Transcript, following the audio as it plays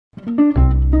Better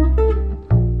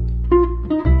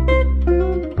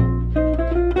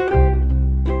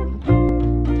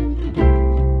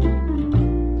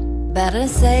than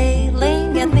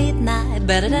sailing at midnight,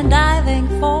 better than diving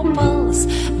for pearls,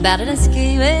 better than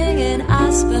skiing in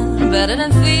Aspen, better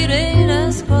than feeding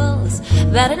the squirrels,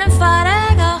 better than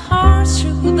fighting a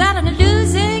horseshoe, better than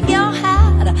losing your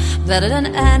head, better than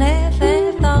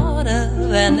anything thought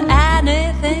of and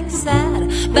anything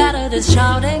said, better than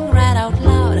shouting right out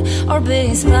loud or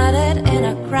being spotted in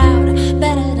a crowd,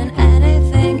 better than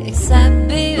anything except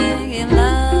being in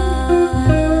love.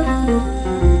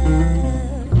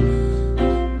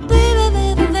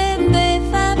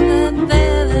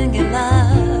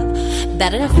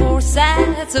 Better than 4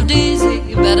 sets of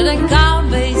dizzy, better than Count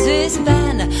Basie's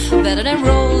band, better than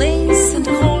Rollins and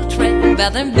Coltrane,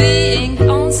 better than being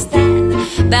on stand,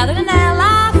 better than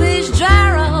Ella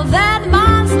Fitzgerald, that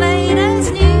month's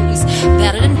latest news,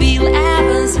 better than Bill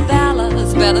Evans'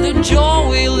 ballads, better than Joe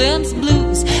Williams'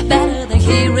 blues, better than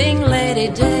hearing Lady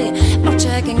Day or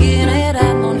checking in it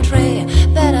at Monterey,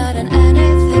 better than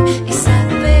anything except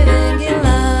being in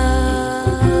love.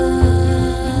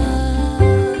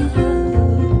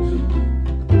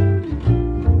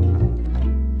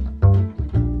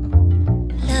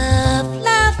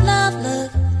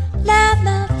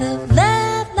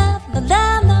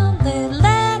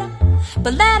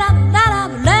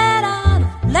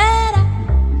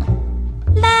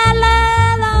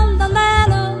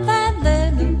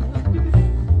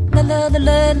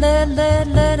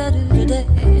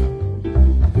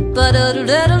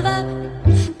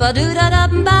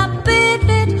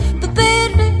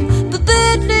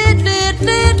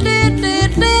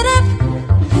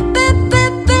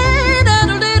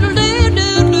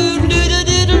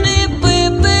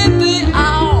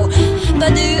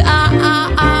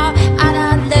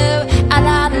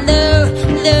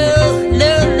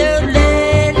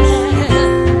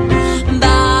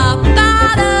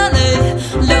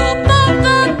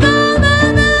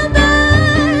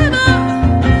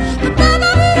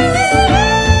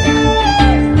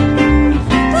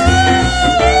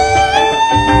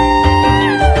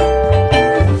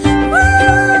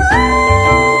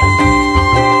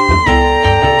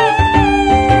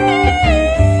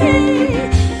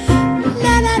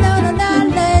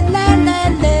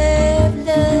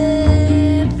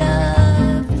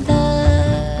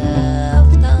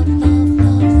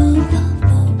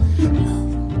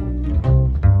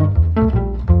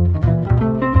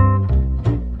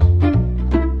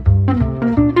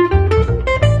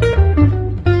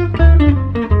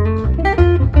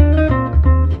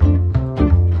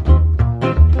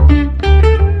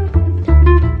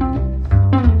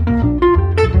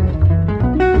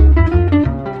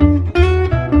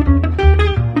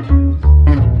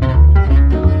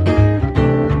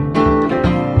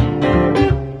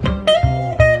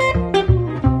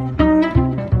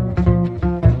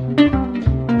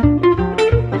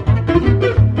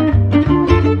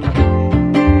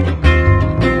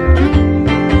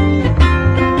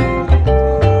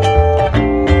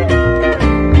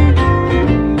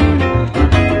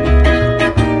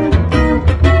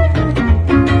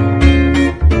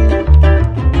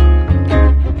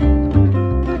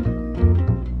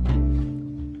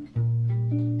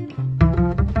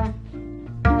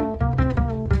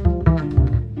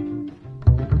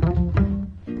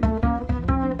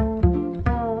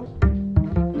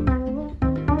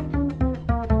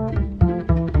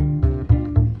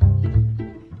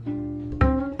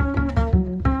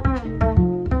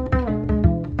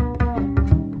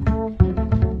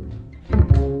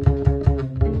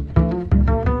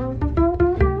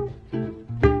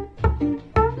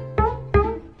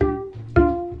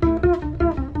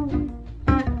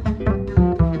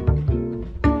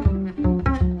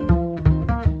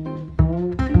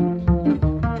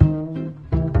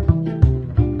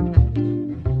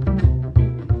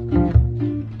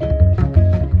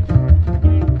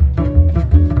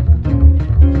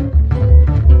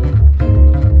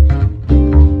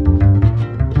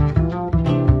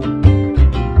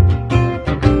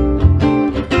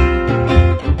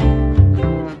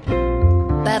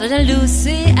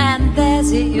 Lucy and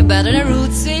Daisy, better than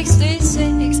Route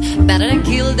 66, better than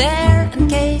Kildare and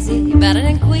Casey, better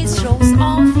than quiz shows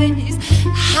on Face,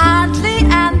 Hartley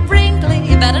and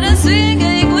Brinkley, better than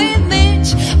singing with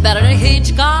Mitch, better than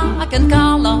Hitchcock and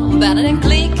Carlo, better than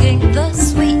clicking the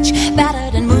switch,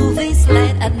 better than movies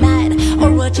late at night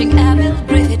or watching Emil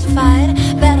Griffith fight.